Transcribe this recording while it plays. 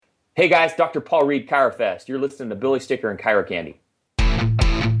Hey guys, Dr. Paul Reed, ChiroFest. You're listening to Billy Sticker and chirocandy.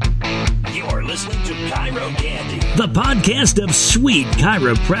 You're listening to chirocandy, the podcast of sweet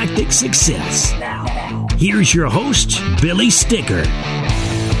chiropractic success. Now, here's your host, Billy Sticker.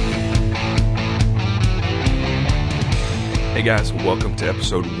 Hey guys, welcome to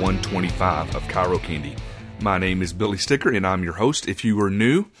episode 125 of chirocandy. My name is Billy Sticker and I'm your host. If you are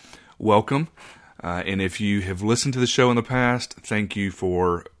new, welcome. And if you have listened to the show in the past, thank you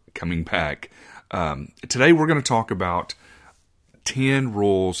for coming back. Today we're going to talk about 10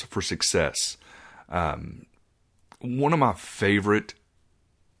 rules for success. One of my favorite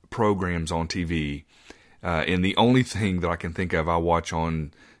programs on TV, and the only thing that I can think of I watch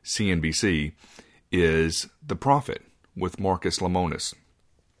on CNBC, is The Prophet with Marcus Lemonis.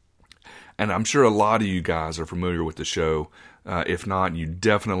 And I'm sure a lot of you guys are familiar with the show. If not, you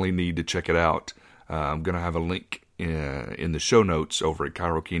definitely need to check it out. I'm going to have a link in the show notes over at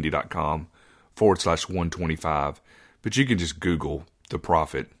chirocandy.com/125. But you can just Google The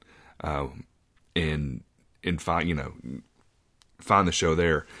Prophet and find the show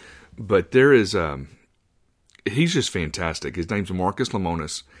there. But there is he's just fantastic. His name's Marcus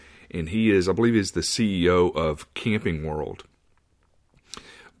Lemonis, and he is, I believe, he's the CEO of Camping World.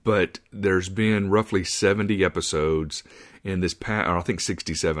 But there's been roughly 70 episodes in this past, or I think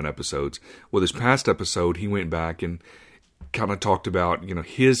 67 episodes. Well, this past episode, he went back and kind of talked about,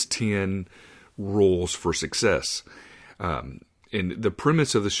 his 10 rules for success. And the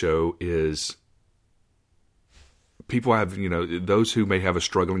premise of the show is people have, those who may have a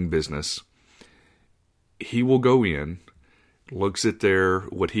struggling business. He will go in, looks at their,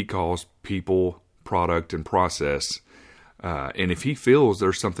 what he calls people, product, and process. And if he feels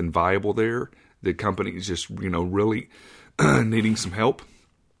there's something viable there, the company is just, really needing some help,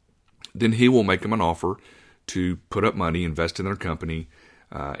 then he will make them an offer to put up money, invest in their company.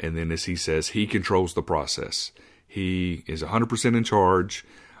 And then, as he says, he controls the process. He is 100% in charge.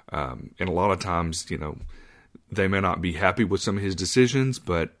 And a lot of times, they may not be happy with some of his decisions,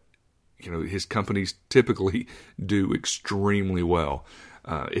 but, his companies typically do extremely well.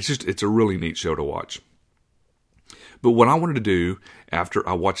 It's a really neat show to watch. But what I wanted to do after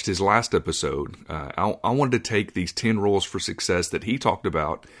I watched his last episode, I wanted to take these 10 rules for success that he talked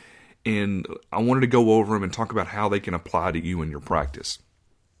about, and I wanted to go over them and talk about how they can apply to you in your practice.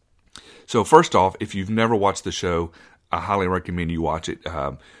 So first off, if you've never watched the show, I highly recommend you watch it.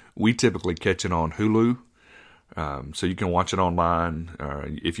 We typically catch it on Hulu, so you can watch it online.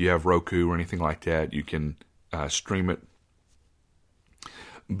 If you have Roku or anything like that, you can stream it.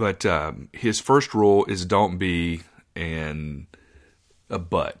 But his first rule is don't be a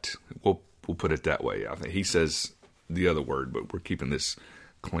butt. We'll put it that way. I think he says the other word, but we're keeping this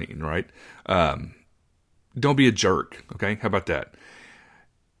clean, right? Don't be a jerk. Okay, how about that?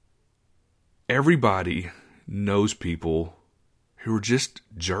 Everybody knows people who are just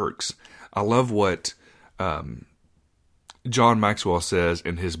jerks. I love what John Maxwell says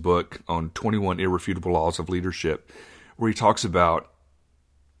in his book on 21 Irrefutable Laws of Leadership, where he talks about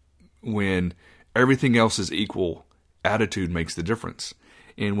when everything else is equal, attitude makes the difference.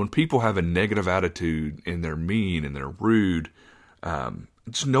 And when people have a negative attitude and they're mean and they're rude,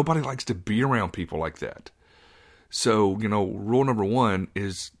 just nobody likes to be around people like that. So, rule number one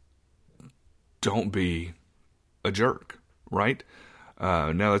is don't be a jerk, right?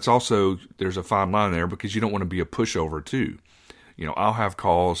 Now, it's also, there's a fine line there because you don't want to be a pushover too. I'll have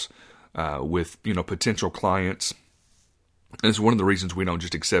calls with, potential clients. And it's one of the reasons we don't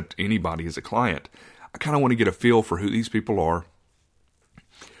just accept anybody as a client. I kind of want to get a feel for who these people are.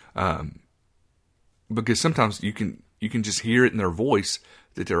 Because sometimes you can just hear it in their voice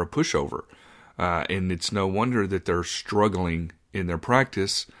that they're a pushover. And it's no wonder that they're struggling in their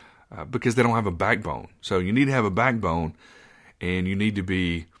practice because they don't have a backbone. So you need to have a backbone, and you need to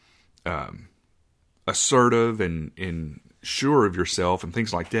be assertive and sure of yourself and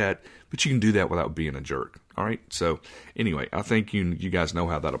things like that. But you can do that without being a jerk. All right. So anyway, I think you guys know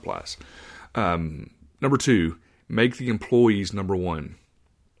how that applies. Number two, make the employees number one.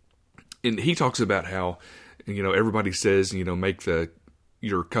 And he talks about how, everybody says, make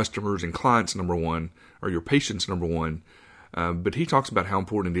your customers and clients number one, or your patients number one. But he talks about how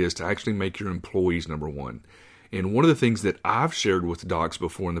important it is to actually make your employees number one. And one of the things that I've shared with docs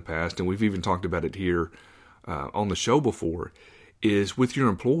before in the past, and we've even talked about it here on the show before, is with your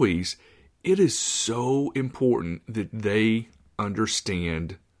employees, it is so important that they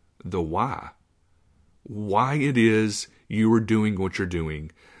understand the why. Why it is you are doing what you're doing.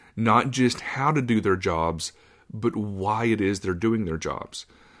 Not just how to do their jobs, but why it is they're doing their jobs.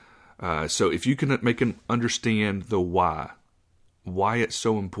 So if you can make them understand the why why it's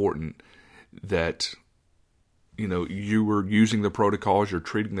so important that, you were using the protocols, you're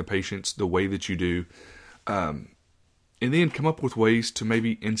treating the patients the way that you do, and then come up with ways to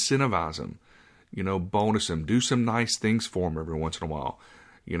maybe incentivize them, bonus them, do some nice things for them every once in a while,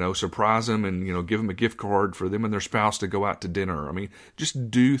 surprise them and, give them a gift card for them and their spouse to go out to dinner. I mean,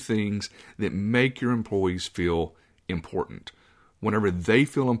 just do things that make your employees feel important. Whenever they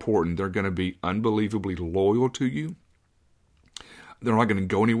feel important, they're going to be unbelievably loyal to you. They're not going to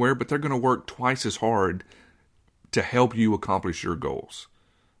go anywhere, but they're going to work twice as hard to help you accomplish your goals.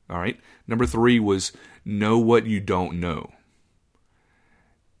 All right. Number 3 was know what you don't know.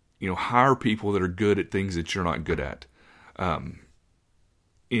 Hire people that are good at things that you're not good at. I'm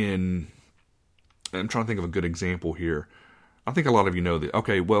trying to think of a good example here. I think a lot of you know that.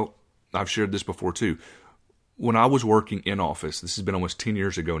 Okay, well, I've shared this before too. When I was working in office, this has been almost 10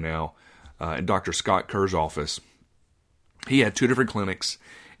 years ago now, in Dr. Scott Kerr's office, he had 2 different clinics,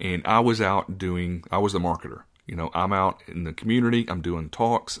 and I was the marketer. I'm out in the community, I'm doing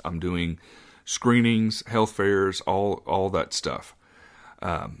talks, I'm doing screenings, health fairs, all that stuff.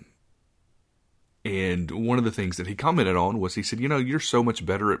 And one of the things that he commented on was, he said, you're so much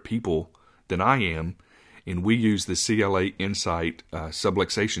better at people than I am, and we use the CLA Insight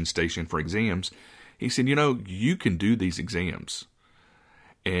subluxation station for exams. He said, you can do these exams.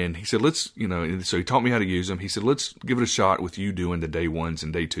 And he said, so he taught me how to use them. He said, let's give it a shot with you doing the day 1s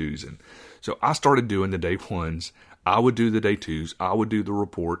and day 2s. And so I started doing the day 1s. I would do the day 2s. I would do the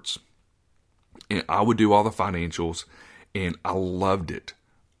reports. And I would do all the financials. And I loved it.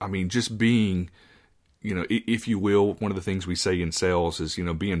 I mean, just being, if you will, one of the things we say in sales is,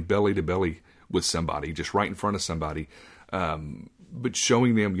 being belly to belly with somebody, just right in front of somebody. But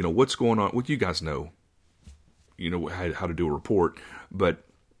showing them, what's going on. Well, you guys know, how to do a report. But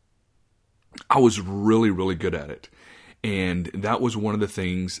I was really, really good at it. And that was one of the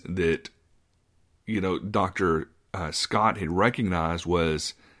things that, Dr. Scott had recognized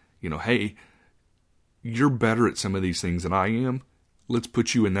was, hey, you're better at some of these things than I am. Let's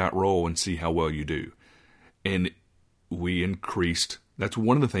put you in that role and see how well you do. And we increased. That's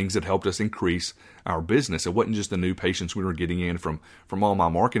one of the things that helped us increase our business. It wasn't just the new patients we were getting in from all my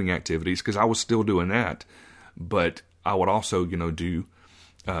marketing activities, because I was still doing that. But I would also, do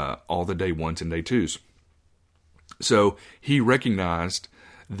all the day 1s and day 2s. So he recognized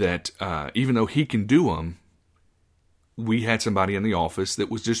that even though he can do them, we had somebody in the office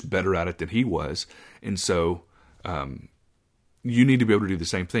that was just better at it than he was. And so you need to be able to do the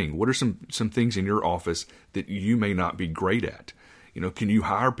same thing. What are some things in your office that you may not be great at? Can you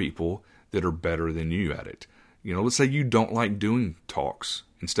hire people that are better than you at it? Let's say you don't like doing talks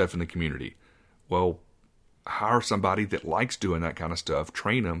and stuff in the community. Well, hire somebody that likes doing that kind of stuff,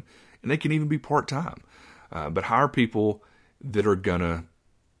 train them, and they can even be part-time. But hire people that are going to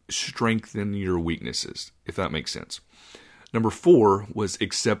strengthen your weaknesses, if that makes sense. Number 4 was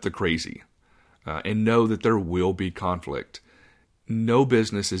accept the crazy, and know that there will be conflict. No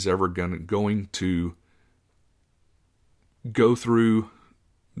business is ever going to go through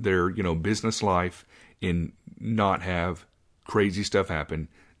their, business life and not have crazy stuff happen,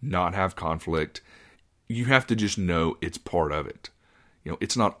 not have conflict. You have to just know it's part of it.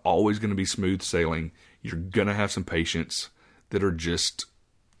 It's not always going to be smooth sailing. You're going to have some patients that are just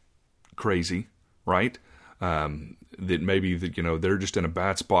crazy, right? That maybe they're just in a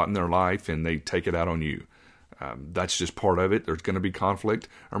bad spot in their life and they take it out on you. That's just part of it. There's going to be conflict,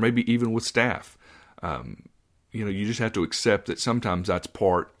 or maybe even with staff. You just have to accept that sometimes that's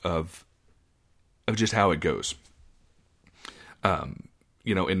part of just how it goes. And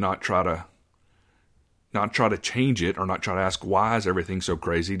not try to change it, or not try to ask why is everything so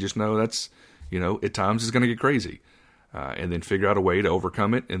crazy. Just know that's, at times it's going to get crazy. And then figure out a way to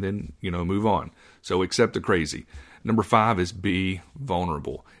overcome it, and then, move on. So accept the crazy. Number 5 is be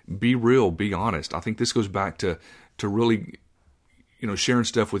vulnerable. Be real, be honest. I think this goes back to really, sharing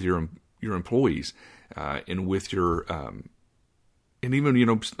stuff with your employees, and with your, and even,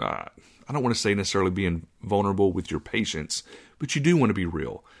 I don't want to say necessarily being vulnerable with your patients, but you do want to be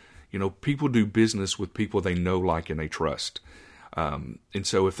real. People do business with people they know, like, and they trust. And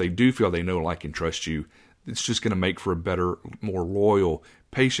so if they do feel they know, like, and trust you, it's just going to make for a better, more loyal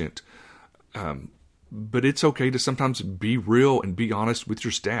patient. But it's okay to sometimes be real and be honest with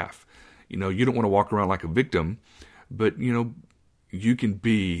your staff. You don't want to walk around like a victim, but, you can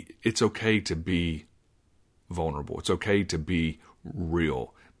be, it's okay to be vulnerable. It's okay to be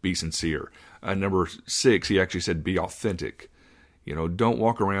real, be sincere. Number 6, he actually said, be authentic. Don't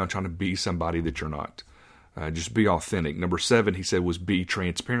walk around trying to be somebody that you're not. Just be authentic. Number 7, he said, was be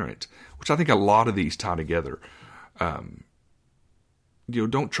transparent, which I think a lot of these tie together.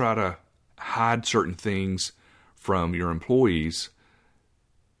 don't try to hide certain things from your employees.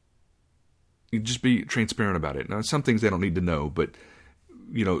 You just be transparent about it. Now, some things they don't need to know, but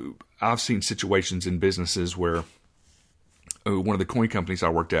I've seen situations in businesses where one of the coin companies I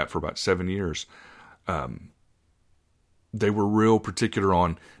worked at for about 7 years, they were real particular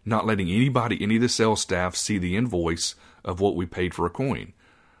on not letting any of the sales staff see the invoice of what we paid for a coin.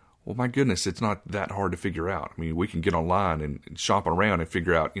 Well, my goodness, it's not that hard to figure out. I mean, we can get online and shop around and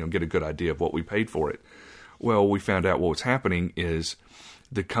figure out, get a good idea of what we paid for it. Well, we found out what was happening is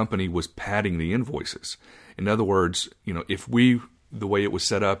the company was padding the invoices. In other words, the way it was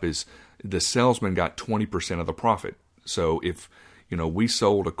set up is the salesman got 20% of the profit. So if, we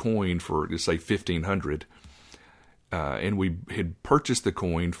sold a coin for, let's say, $1,500, and we had purchased the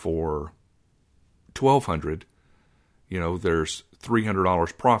coin for $1,200, there's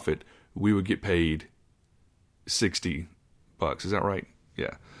 $300 profit, we would get paid $60. Is that right?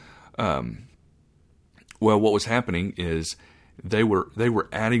 Yeah. Well, what was happening is they were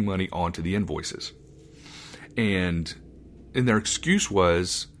adding money onto the invoices. And their excuse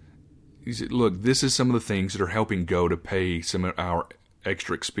was, he said, look, this is some of the things that are helping go to pay some of our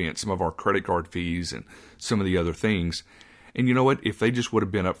extra expense, some of our credit card fees and some of the other things. And you know what? If they just would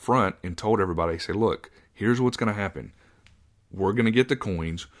have been up front and told everybody, say, look, here's what's going to happen. We're going to get the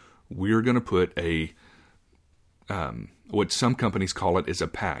coins. We're going to put what some companies call it is a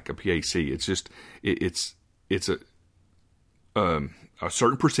PAC, a PAC. It's just, it's a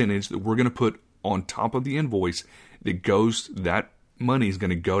certain percentage that we're going to put on top of the invoice that money is going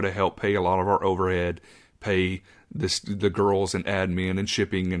to go to help pay a lot of our overhead, pay the girls and admin and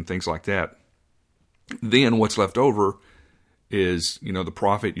shipping and things like that. Then what's left over is, the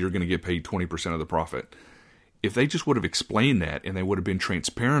profit. You're going to get paid 20% of the profit. If they just would have explained that and they would have been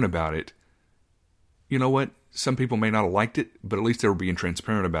transparent about it, you know what? Some people may not have liked it, but at least they were being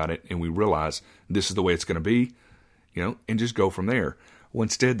transparent about it, and we realize this is the way it's going to be, and just go from there. Well,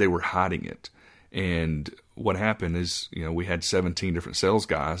 instead, they were hiding it. And what happened is, we had 17 different sales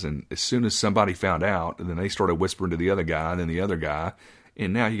guys, and as soon as somebody found out, then they started whispering to the other guy, and then the other guy,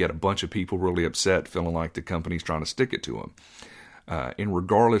 and now you got a bunch of people really upset, feeling like the company's trying to stick it to them. And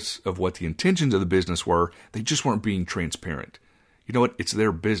regardless of what the intentions of the business were, they just weren't being transparent. You know what? It's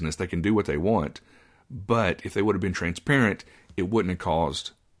their business. They can do what they want. But if they would have been transparent, it wouldn't have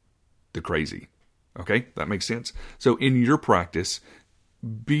caused the crazy. Okay? That makes sense? So in your practice,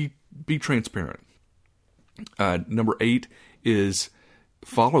 be transparent. Number 8 is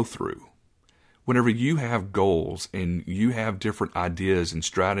follow through. Whenever you have goals and you have different ideas and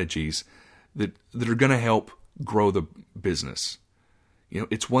strategies that are going to help grow the business,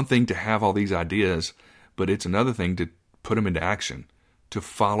 it's one thing to have all these ideas, but it's another thing to put them into action, to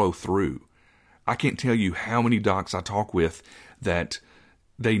follow through. I can't tell you how many docs I talk with that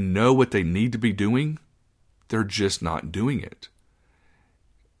they know what they need to be doing, they're just not doing it.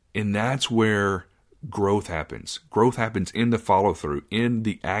 And that's where growth happens. Growth happens in the follow through, in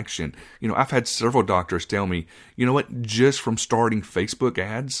the action. I've had several doctors tell me, you know what, just from starting Facebook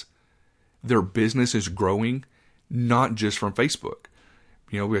ads, their business is growing, not just from Facebook.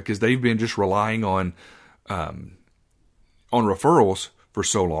 Because they've been just relying on referrals for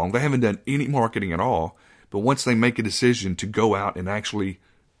so long. They haven't done any marketing at all. But once they make a decision to go out and actually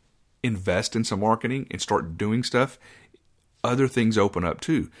invest in some marketing and start doing stuff, other things open up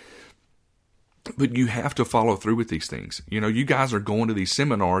too. But you have to follow through with these things. You guys are going to these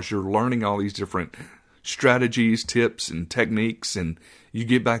seminars, you're learning all these different strategies, tips, and techniques, and you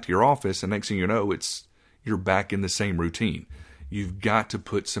get back to your office, and next thing you know, you're back in the same routine. You've got to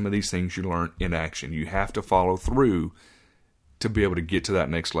put some of these things you learn in action. You have to follow through to be able to get to that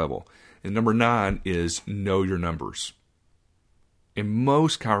next level. And number 9 is know your numbers. And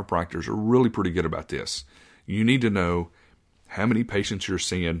most chiropractors are really pretty good about this. You need to know how many patients you're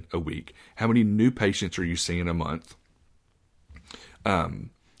seeing a week. How many new patients are you seeing a month?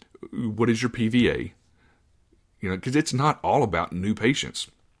 What is your PVA? Because it's not all about new patients.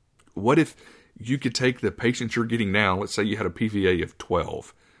 What if you could take the patients you're getting now, let's say you had a PVA of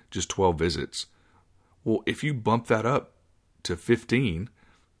 12, just 12 visits. Well, if you bump that up to 15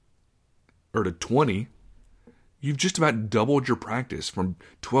 or to 20, you've just about doubled your practice from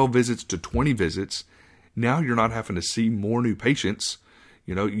 12 visits to 20 visits. Now you're not having to see more new patients.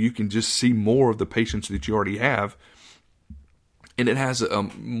 You can just see more of the patients that you already have. And it has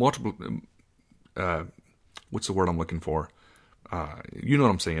multiple, what's the word I'm looking for? You know what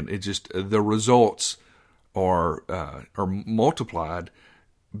I'm saying? It just, the results are multiplied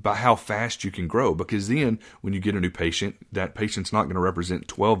by how fast you can grow. Because then when you get a new patient, that patient's not going to represent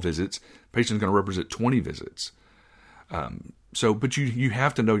 12 visits. Patient's going to represent 20 visits. But you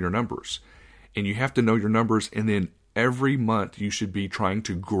have to know your numbers. And you have to know your numbers, and then every month you should be trying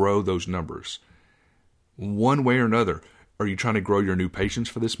to grow those numbers. One way or another. Are you trying to grow your new patients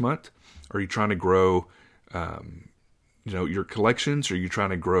for this month? Are you trying to grow your collections? Are you trying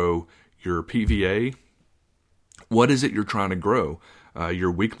to grow your PVA? What is it you're trying to grow? Your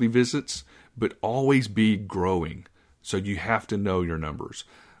weekly visits, but always be growing. So you have to know your numbers.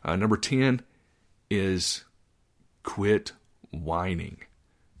 Number 10 is quit whining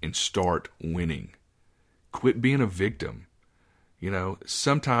and start winning. Quit being a victim.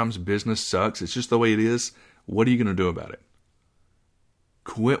 Sometimes business sucks. It's just the way it is. What are you going to do about it?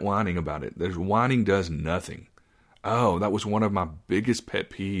 Quit whining about it. Whining does nothing. Oh, that was one of my biggest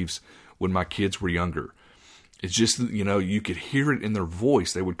pet peeves when my kids were younger. It's just, you could hear it in their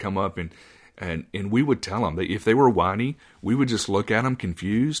voice. They would come up and we would tell them that if they were whiny, we would just look at them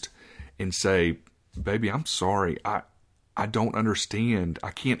confused and say, baby, I'm sorry. I don't understand. I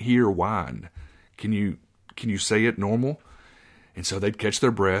can't hear whine. Can you say it normal? And so they'd catch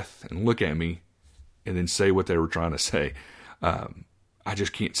their breath and look at me and then say what they were trying to say. I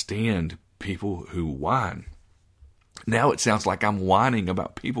just can't stand people who whine. Now it sounds like I'm whining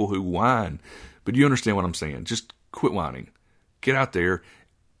about people who whine, but you understand what I'm saying. Just quit whining. Get out there.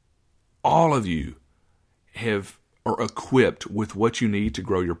 All of you are equipped with what you need to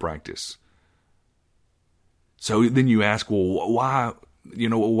grow your practice. So then you ask, well, why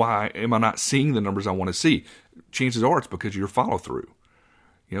am I not seeing the numbers I want to see? Chances are it's because of your follow through.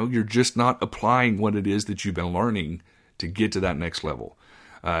 You're just not applying what it is that you've been learning to get to that next level.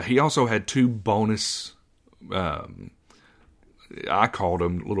 He also had 2 bonus, I called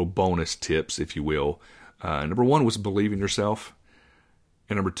them little bonus tips, if you will. Number 1 was believe in yourself.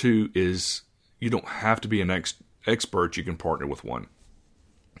 And number 2 is you don't have to be an expert. You can partner with one.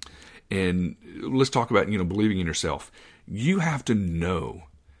 And let's talk about, believing in yourself. You have to know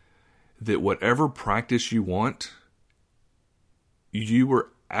that whatever practice you want, you are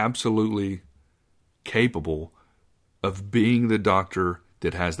absolutely capable of being the doctor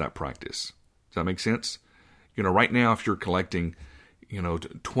that has that practice. Does that make sense? Right now, if you're collecting,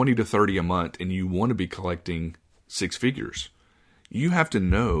 20 to 30 a month and you want to be collecting 6 figures, you have to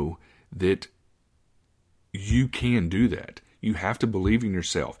know that you can do that. You have to believe in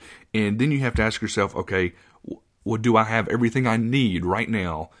yourself. And then you have to ask yourself, okay, well, do I have everything I need right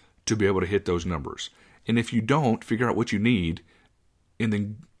now to be able to hit those numbers? And if you don't, figure out what you need and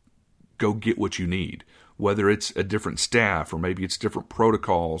then go get what you need. Whether it's a different staff or maybe it's different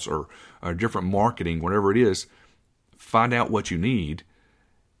protocols or different marketing, whatever it is, find out what you need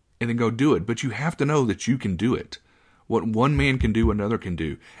and then go do it. But you have to know that you can do it. What one man can do, another can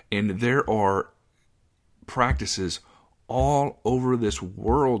do. And there are practices all over this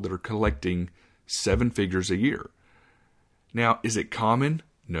world that are collecting 7 figures a year. Now, is it common?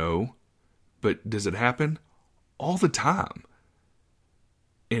 No. But does it happen? All the time.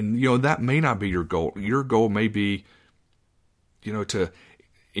 And, that may not be your goal. Your goal may be, to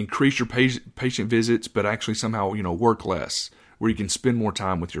increase your patient visits, but actually somehow, work less, where you can spend more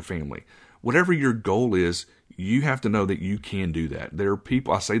time with your family. Whatever your goal is, you have to know that you can do that. There are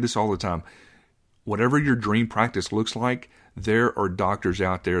people, I say this all the time, whatever your dream practice looks like, there are doctors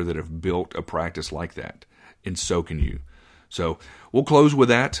out there that have built a practice like that, and so can you. So we'll close with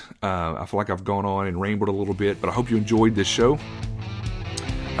that. I feel like I've gone on and rambled a little bit, but I hope you enjoyed this show.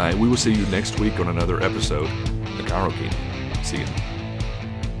 We will see you next week on another episode of Chirocandy. See you.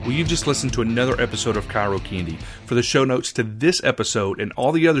 Well, you've just listened to another episode of Chirocandy. For the show notes to this episode and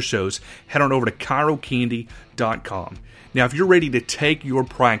all the other shows, head on over to chirocandy.com. Now, if you're ready to take your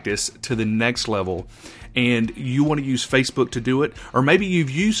practice to the next level and you want to use Facebook to do it, or maybe you've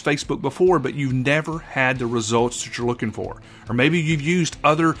used Facebook before but you've never had the results that you're looking for, or maybe you've used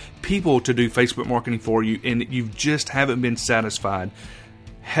other people to do Facebook marketing for you and you just haven't been satisfied,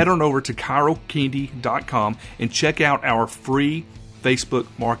 head on over to chirocandy.com and check out our free Facebook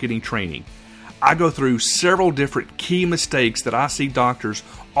marketing training. I go through several different key mistakes that I see doctors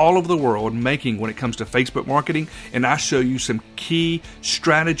all over the world making when it comes to Facebook marketing, and I show you some key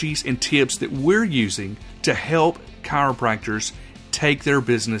strategies and tips that we're using to help chiropractors take their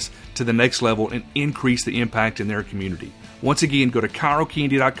business to the next level and increase the impact in their community. Once again, go to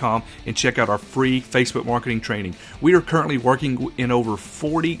chirocandy.com and check out our free Facebook marketing training. We are currently working in over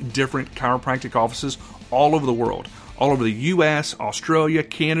 40 different chiropractic offices all over the world, all over the U.S., Australia,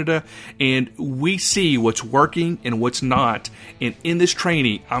 Canada, and we see what's working and what's not. And in this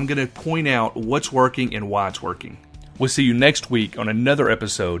training, I'm going to point out what's working and why it's working. We'll see you next week on another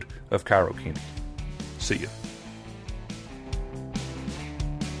episode of Chirocandy. See you.